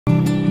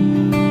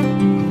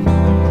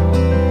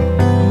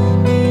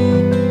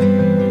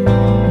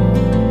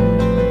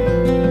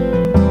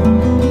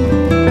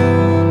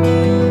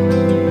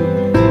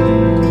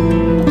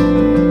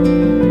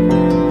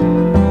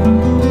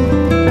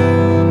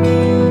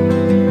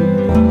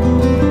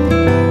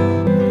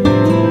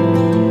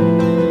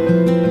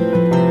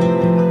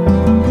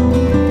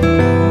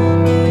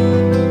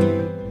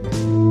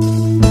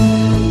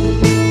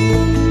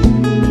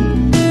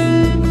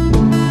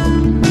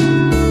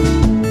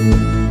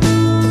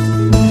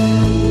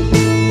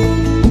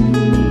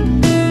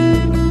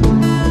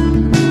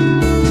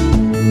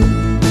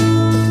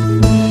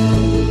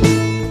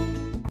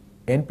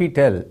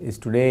NPTEL is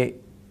today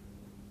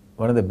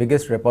one of the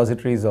biggest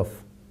repositories of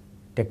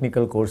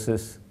technical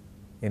courses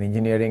in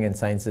engineering and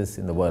sciences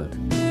in the world.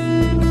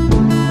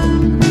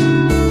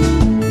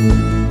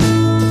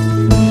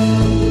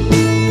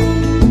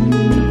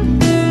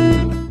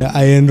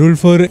 I enrolled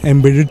for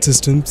embedded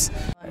systems.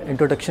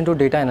 Introduction to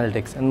data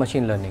analytics and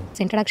machine learning.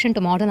 Introduction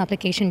to modern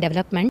application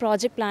development.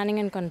 Project planning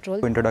and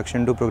control.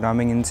 Introduction to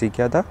programming in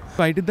सीखा था.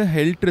 I did the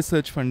health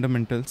research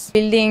fundamentals.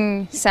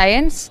 Building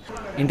science.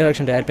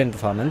 Introduction to airplane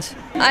performance.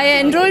 I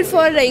enrolled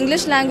for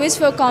English language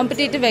for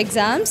competitive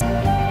exams.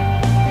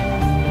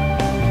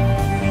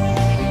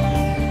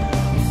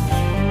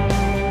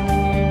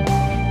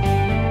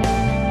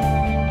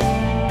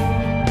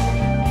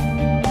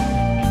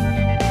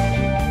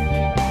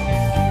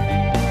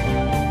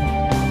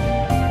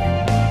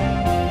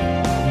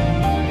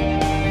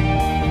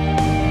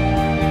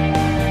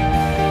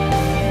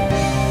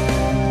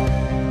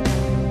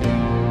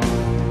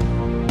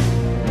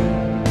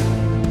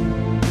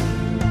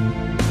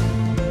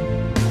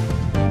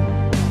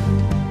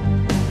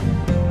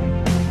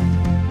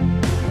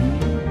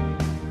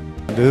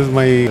 This is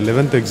my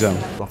 11th exam.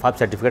 Five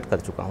certificate कर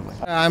चुका हूँ मैं.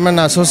 I'm an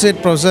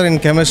associate professor in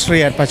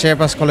chemistry at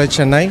Pachayapas College,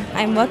 Chennai.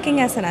 I'm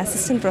working as an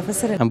assistant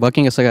professor. I'm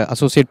working as an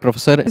associate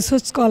professor.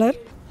 Research scholar.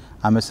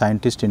 I'm a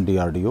scientist in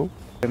DRDO.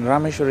 In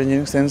Rameshwar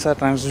Engineering Sensor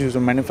Transducer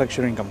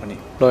Manufacturing Company.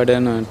 Employed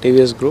in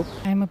TVS Group.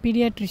 I'm a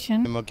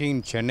pediatrician. I'm working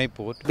in Chennai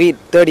Port. Be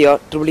third year,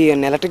 triple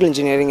in electrical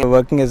engineering. I'm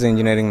working as an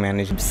engineering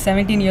manager. I'm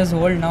 17 years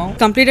old now.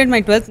 Completed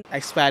my 12th.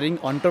 Aspiring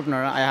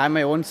entrepreneur. I have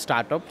my own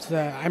startup.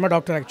 I'm a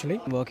doctor actually.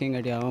 I'm working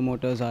at Yamaha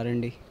Motors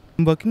R&D.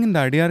 I'm working in the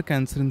Adyar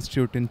Cancer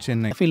Institute in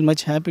Chennai. I feel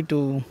much happy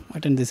to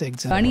attend this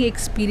exam. Learning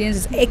experience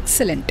is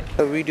excellent.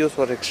 The videos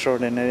were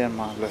extraordinary and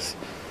marvelous.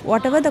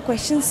 Whatever the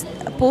questions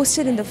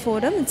posted in the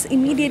forum, it's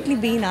immediately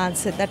being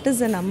answered. That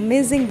is an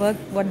amazing work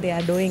what they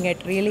are doing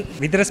it really.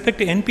 With respect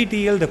to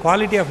NPTEL, the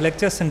quality of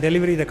lectures and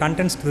delivery, the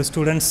contents to the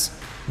students,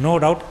 no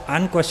doubt,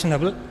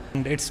 unquestionable.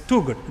 And it's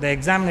too good. The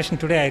examination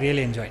today I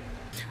really enjoyed.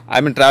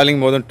 I've been traveling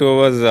more than 2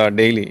 hours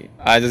daily.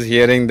 I was just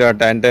hearing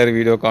that entire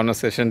video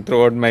conversation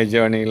throughout my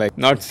journey, like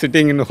not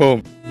sitting in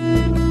home.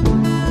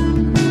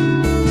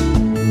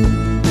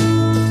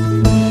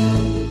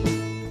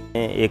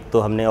 एक तो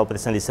हमने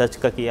operation research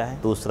का किया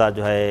है, दूसरा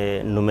जो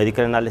है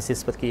numerical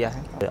analysis पर किया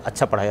है.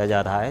 अच्छा पढ़ाया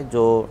जा रहा है,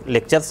 जो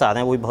लेक्चर्स आ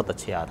रहे हैं वो भी बहुत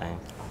अच्छे आ रहे हैं.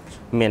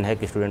 मेन है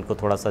कि स्टूडेंट को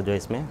थोड़ा सा जो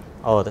इसमें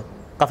और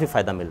काफ़ी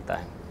फ़ायदा मिलता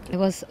है. I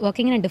was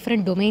working in a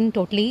different domain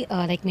totally,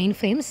 like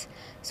mainframes.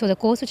 So the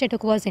course which I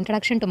took was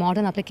Introduction to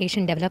Modern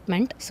Application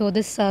Development. So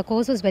this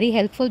course was very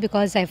helpful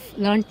because I've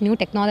learned new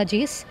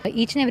technologies.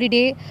 Each and every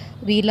day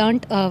we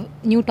learned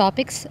new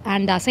topics,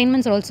 and the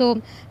assignments are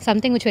also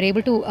something which we're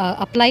able to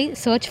apply,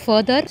 search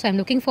further. So I'm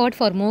looking forward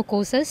for more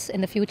courses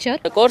in the future.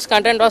 The course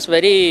content was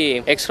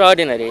very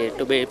extraordinary,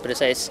 to be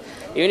precise.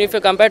 Even if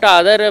you compare to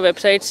other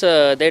websites,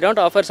 they don't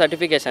offer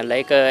certification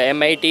like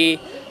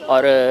MIT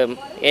or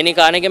any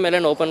Carnegie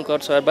Mellon open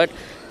courseware, but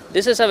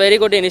this is a very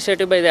good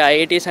initiative by the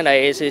IITs and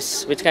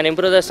IIScs which can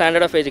improve the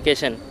standard of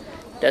education.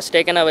 It has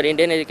taken our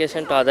Indian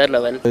education to other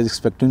level. I was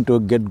expecting to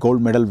get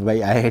gold medal by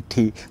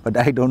IIT, but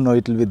I don't know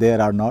it will be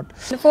there or not.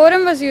 The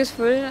forum was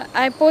useful.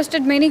 I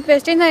posted many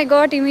questions. I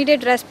got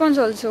immediate response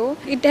also.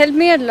 It helped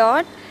me a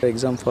lot. The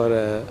exam for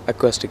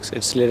acoustics.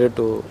 It's related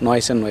to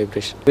noise and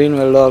vibration. Been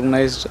well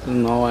organized.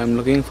 Now I'm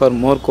looking for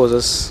more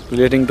courses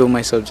relating to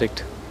my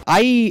subject.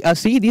 I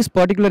see this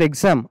particular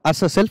exam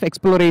as a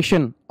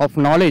self-exploration of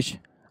knowledge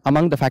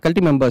among the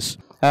faculty members,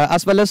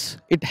 as well as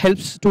it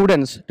helps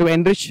students to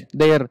enrich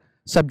their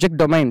subject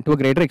domain to a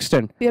greater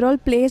extent. We are all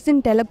placed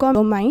in telecom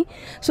domain,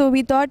 so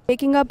we thought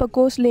taking up a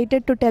course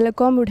related to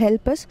telecom would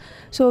help us.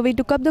 So we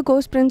took up the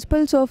course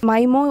principles of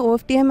MIMO,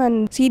 OFTM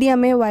and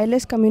CDMA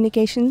wireless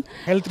communication.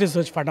 Health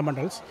research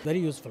fundamentals. Very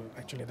useful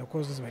actually. The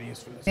course is very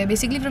useful. We are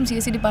basically from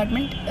CSE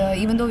department,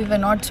 even though we were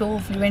not so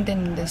fluent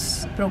in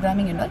this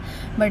programming and all.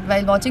 But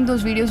while watching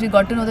those videos, we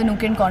got to know the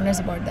nook and corners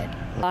about that.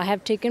 I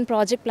have taken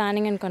project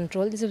planning and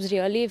control. This was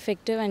really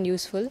effective and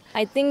useful.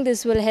 I think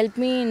this will help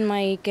me in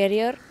my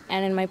career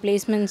and in my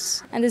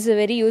placements, and this is a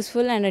very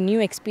useful and a new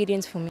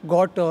experience for me.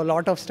 Got a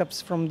lot of steps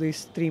from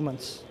these 3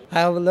 months. I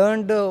have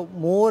learned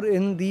more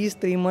in these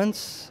 3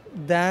 months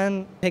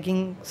than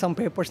taking some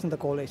papers in the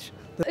college.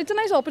 It's a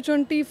nice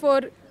opportunity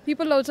for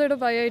people outside of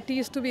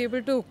IITs to be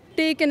able to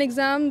take an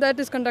exam that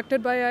is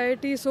conducted by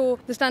IIT, so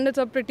the standards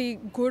are pretty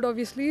good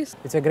obviously.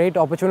 It's a great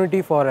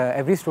opportunity for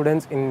every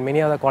student in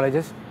many other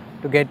colleges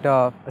to get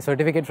a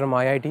certificate from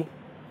IIT.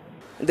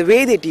 The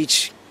way they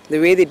teach, the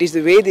way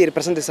they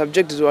represent the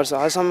subject was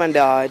awesome, and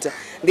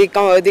they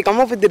come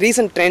up with the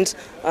recent trends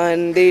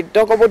and they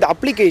talk about the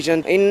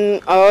application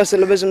in our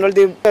syllabus and all.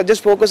 They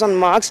just focus on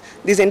marks.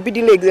 This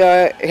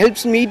NPTEL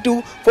helps me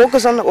to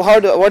focus on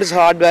what is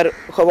hardware,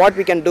 what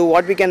we can do,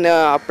 what we can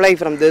apply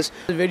from this.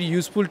 It's very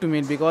useful to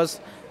me because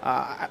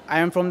I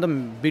am from the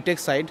BTech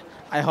side.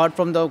 I heard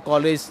from the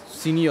college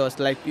seniors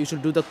like you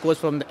should do the course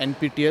from the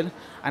NPTEL,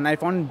 and I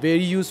found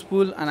very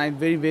useful and I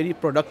very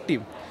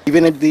productive.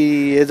 Even at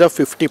the age of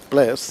 50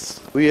 plus,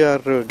 we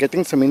are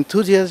getting some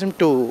enthusiasm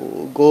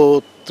to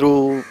go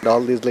through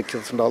all these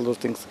lectures and all those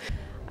things.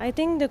 I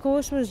think the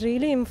course was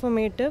really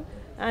informative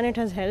and it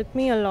has helped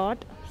me a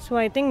lot. So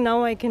I think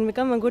now I can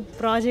become a good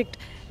project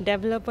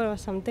developer or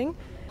something.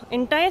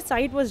 Entire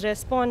site was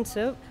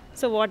responsive.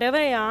 So whatever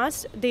I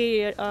asked,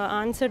 they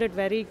answered it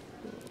very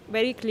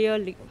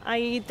clearly.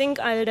 I think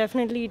I'll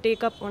definitely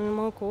take up one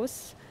more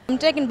course. I'm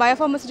taking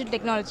biopharmaceutical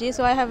technology,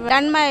 so I have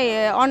done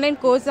my online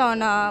course on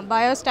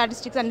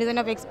biostatistics and design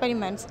of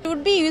experiments. It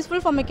would be useful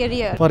for my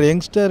career. For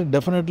youngster,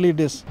 definitely it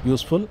is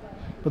useful.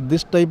 But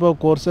this type of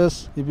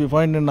courses, if you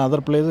find in other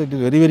places, it is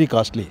very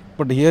costly.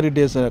 But here it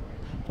is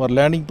for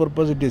learning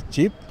purpose, it is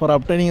cheap. For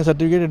obtaining a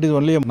certificate, it is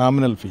only a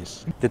nominal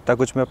fees. जितना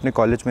कुछ मैं अपने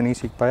college में नहीं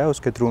सीख पाया,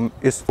 उसके through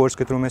इस कोर्स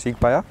के थ्रू मैं सीख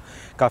पाया.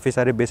 काफ़ी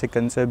सारे बेसिक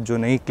कंसेप्ट जो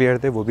नहीं क्लियर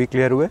थे वो भी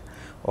क्लियर हुए,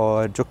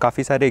 और जो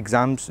काफ़ी सारे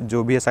एग्ज़ाम्स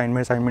जो भी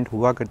असाइनमेंट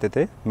हुआ करते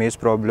थे, मेज़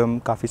प्रॉब्लम,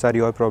 काफ़ी सारी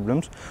और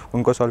प्रॉब्लम्स,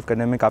 उनको सॉल्व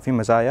करने में काफ़ी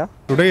मज़ा आया.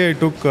 Today I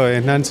took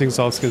enhancing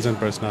soft skills and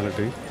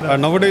personality.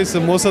 Nowadays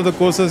most of the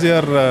courses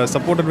are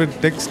supported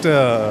with text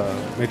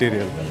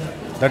material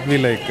that we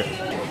like.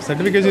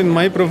 Certification in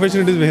my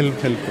profession, it is very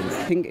helpful.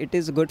 I think it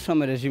is good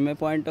from a resume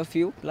point of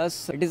view.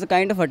 Plus, it is a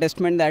kind of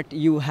attestment that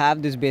you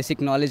have this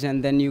basic knowledge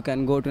and then you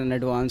can go to an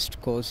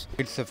advanced course.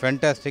 It's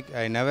fantastic.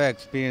 I never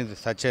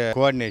experienced such a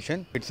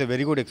coordination. It's a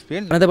very good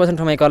experience. Another person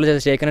from my college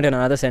has taken it in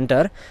another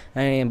center,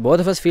 and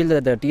both of us feel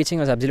that the teaching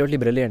was absolutely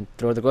brilliant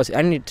throughout the course.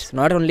 And it's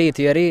not only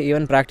theory,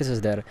 even practice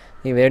is there.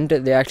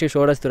 They actually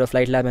showed us through the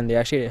flight lab, and they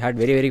actually had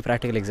very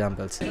practical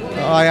examples.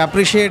 I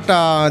appreciate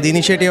the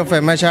initiative of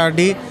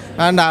MHRD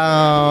and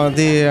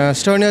the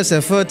strenuous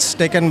efforts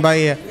taken by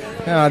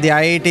the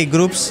IIT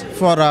groups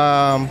for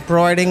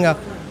providing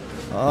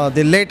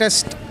the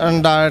latest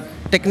and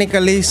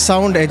technically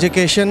sound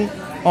education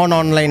on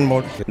online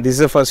mode. This is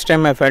the first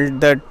time I felt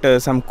that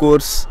some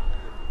course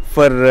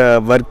for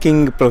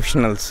working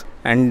professionals,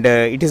 and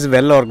it is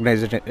well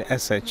organized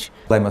as such.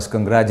 I must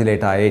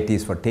congratulate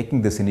IITs for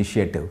taking this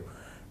initiative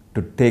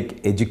to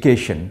take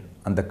education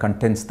and the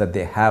contents that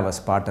they have as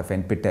part of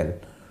NPTEL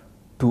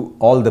to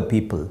all the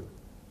people,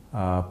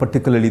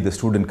 particularly the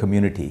student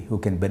community, who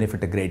can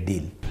benefit a great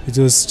deal. It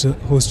was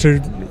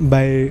hosted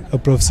by a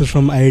professor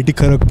from IIT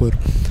Kharagpur,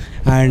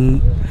 and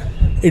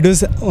it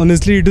was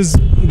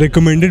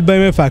recommended by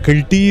my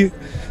faculty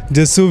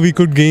just so we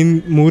could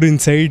gain more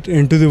insight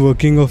into the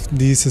working of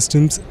these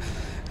systems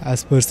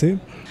as per se.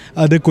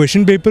 The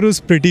question paper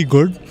was pretty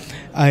good.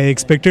 I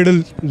expected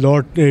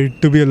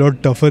it to be a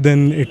lot tougher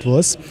than it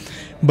was.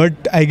 But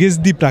I guess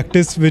the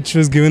practice which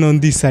was given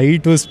on the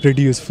site was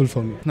pretty useful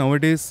for me.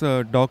 Nowadays,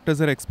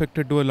 doctors are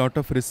expected to do a lot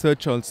of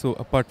research also,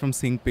 apart from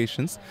seeing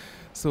patients.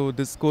 So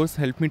this course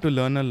helped me to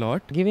learn a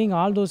lot. Giving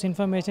all those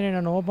information in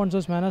an open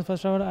source manner,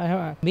 first of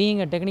all,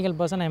 being a technical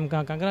person, I am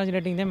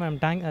congratulating them, I am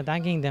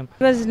thanking them.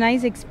 It was a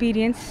nice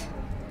experience.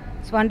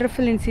 It's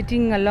wonderful in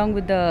sitting along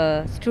with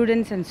the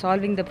students and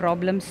solving the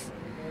problems.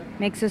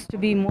 Makes us to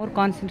be more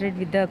concentrated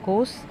with the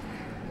course,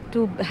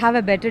 to have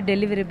a better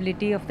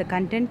deliverability of the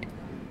content,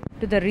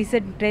 to the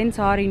recent trends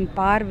are in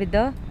par with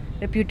the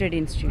reputed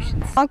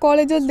institutions. Our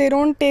colleges, they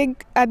don't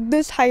take at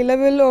this high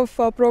level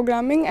of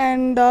programming,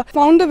 and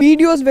found the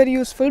videos very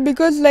useful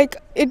because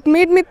it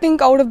made me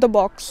think out of the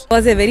box. It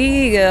was a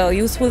very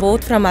useful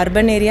both from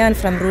urban area and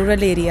from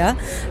rural area,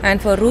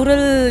 and for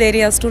rural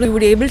area students we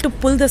would be able to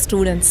pull the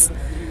students.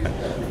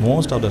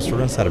 Most of the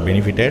students are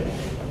benefited.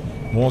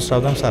 Most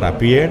of them are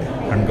appeared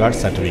and got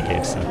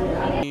certificates.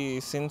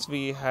 Since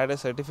we had a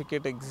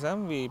certificate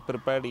exam, we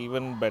prepared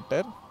even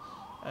better,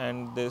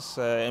 and this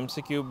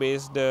MCQ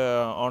based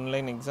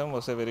online exam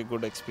was a very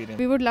good experience.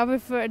 We would love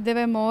if there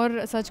were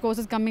more such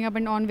courses coming up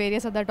and on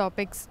various other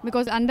topics,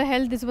 because under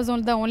health this was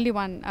the only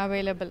one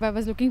available. I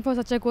was looking for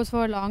such a course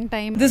for a long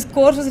time. This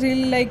course was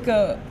really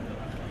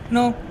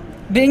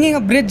bringing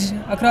a bridge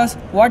across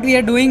what we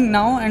are doing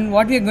now and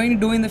what we are going to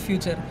do in the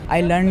future.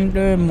 I learned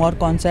more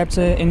concepts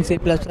in C++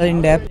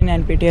 in depth. In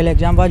NPTEL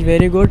exam was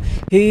very good.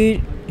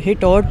 He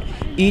taught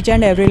each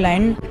and every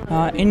line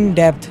in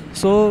depth,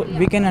 so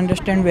we can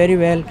understand very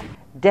well.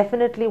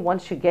 Definitely,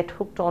 once you get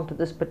hooked onto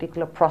this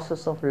particular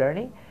process of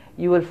learning,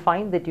 you will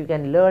find that you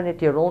can learn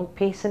at your own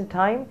pace and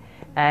time,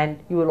 and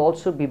you will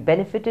also be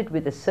benefited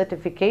with a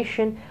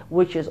certification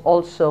which is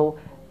also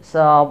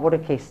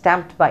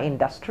stamped by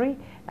industry,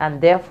 and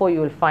therefore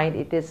you will find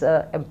it is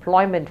an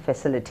employment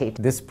facilitator.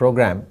 This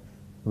program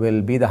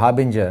will be the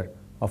harbinger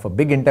of a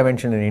big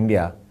intervention in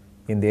India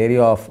in the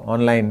area of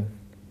online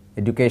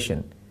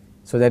education,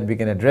 so that we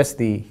can address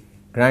the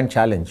grand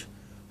challenge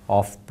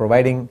of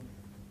providing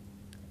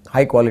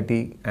high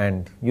quality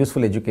and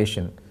useful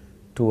education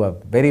to a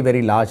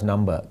very large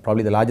number,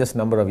 probably the largest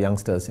number of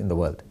youngsters in the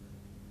world.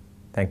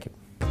 Thank you.